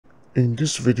In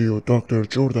this video, Dr.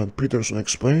 Jordan Peterson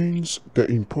explains the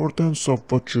importance of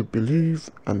what you believe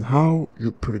and how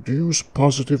you produce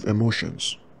positive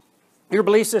emotions. Your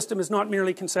belief system is not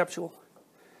merely conceptual.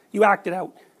 You act it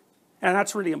out. And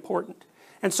that's really important.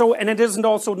 And it isn't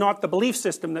also not the belief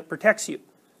system that protects you.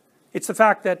 It's the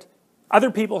fact that other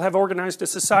people have organized a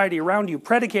society around you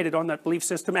predicated on that belief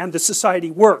system, and the society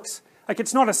works. Like,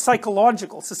 it's not a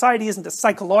psychological, society isn't a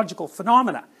psychological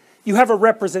phenomena. You have a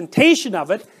representation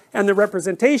of it, and the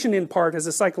representation in part is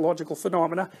a psychological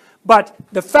phenomena, but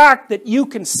the fact that you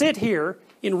can sit here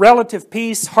in relative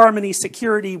peace, harmony,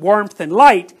 security, warmth, and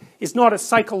light is not a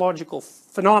psychological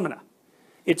phenomena.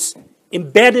 It's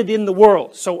embedded in the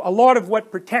world. So a lot of what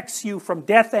protects you from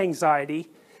death anxiety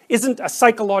isn't a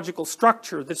psychological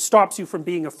structure that stops you from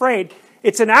being afraid.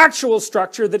 It's an actual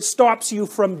structure that stops you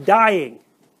from dying.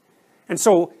 And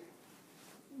so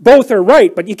both are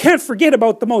right, but you can't forget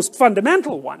about the most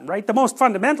fundamental one, right? The most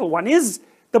fundamental one is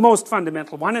the most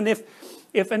fundamental one, and if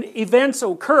events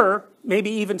occur,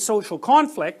 maybe even social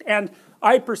conflict, and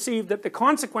I perceive that the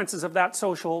consequences of that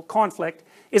social conflict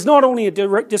is not only a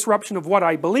disruption of what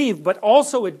I believe, but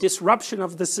also a disruption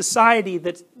of the society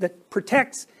that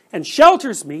protects and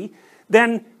shelters me,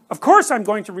 then of course I'm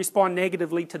going to respond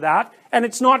negatively to that, and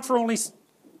it's not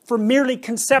for merely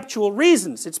conceptual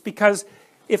reasons. It's because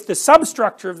if the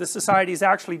substructure of the society is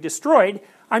actually destroyed,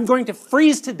 I'm going to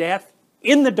freeze to death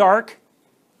in the dark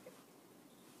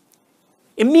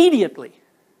immediately.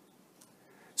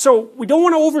 So we don't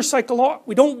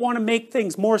want to make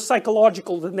things more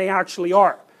psychological than they actually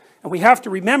are. And we have to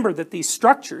remember that these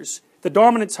structures, the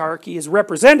dominance hierarchy, is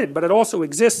represented, but it also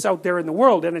exists out there in the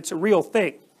world, and it's a real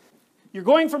thing. You're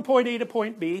going from point A to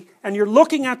point B, and you're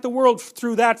looking at the world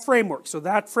through that framework. So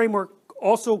that framework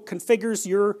also configures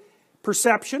your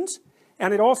perceptions,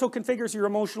 and it also configures your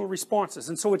emotional responses.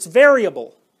 And so it's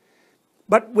variable.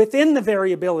 But within the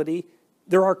variability,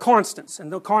 there are constants.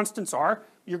 And the constants are,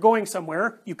 you're going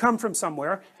somewhere, you come from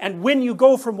somewhere, and when you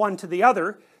go from one to the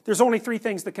other, there's only three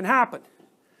things that can happen.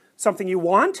 Something you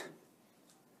want,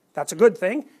 that's a good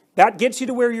thing, that gets you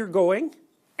to where you're going,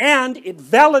 and it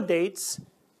validates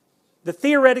the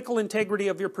theoretical integrity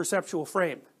of your perceptual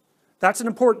frame. That's an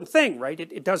important thing, right?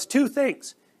 It does two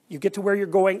things. You get to where you're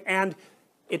going, and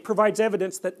it provides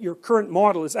evidence that your current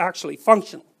model is actually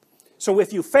functional. So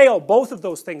if you fail, both of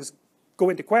those things go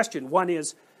into question. One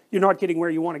is, you're not getting where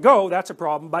you want to go, that's a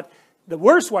problem, but the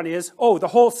worst one is, oh, the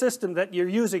whole system that you're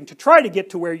using to try to get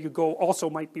to where you go also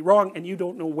might be wrong, and you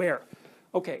don't know where.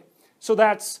 Okay, so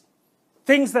that's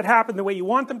things that happen the way you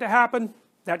want them to happen,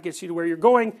 that gets you to where you're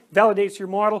going, validates your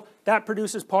model, that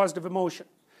produces positive emotion.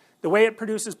 The way it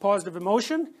produces positive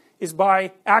emotion is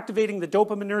by activating the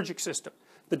dopaminergic system.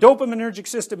 The dopaminergic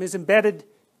system is embedded,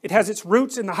 it has its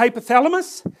roots in the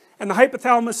hypothalamus, and the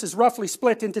hypothalamus is roughly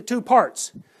split into two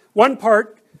parts. One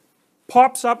part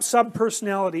pops up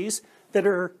subpersonalities that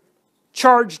are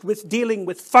charged with dealing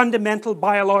with fundamental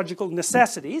biological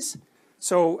necessities,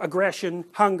 so aggression,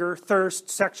 hunger, thirst,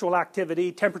 sexual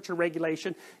activity, temperature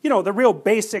regulation, you know, the real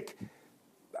basic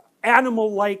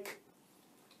animal-like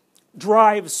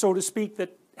drives, so to speak,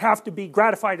 that have to be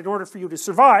gratified in order for you to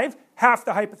survive. Half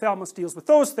the hypothalamus deals with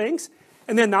those things,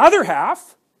 and then the other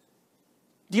half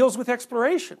deals with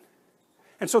exploration.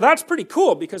 And so that's pretty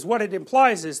cool, because what it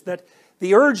implies is that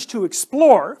the urge to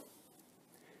explore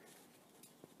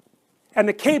and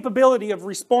the capability of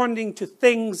responding to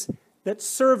things that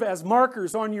serve as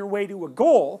markers on your way to a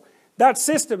goal, that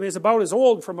system is about as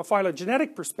old from a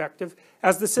phylogenetic perspective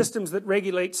as the systems that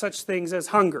regulate such things as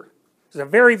hunger. It's a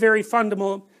very, very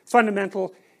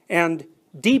fundamental and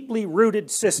deeply rooted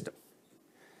system.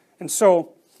 And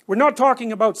so we're not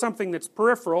talking about something that's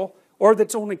peripheral, or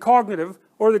that's only cognitive,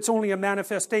 or that's only a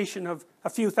manifestation of a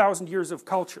few thousand years of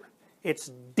culture.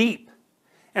 It's deep.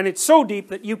 And it's so deep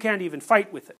that you can't even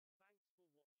fight with it.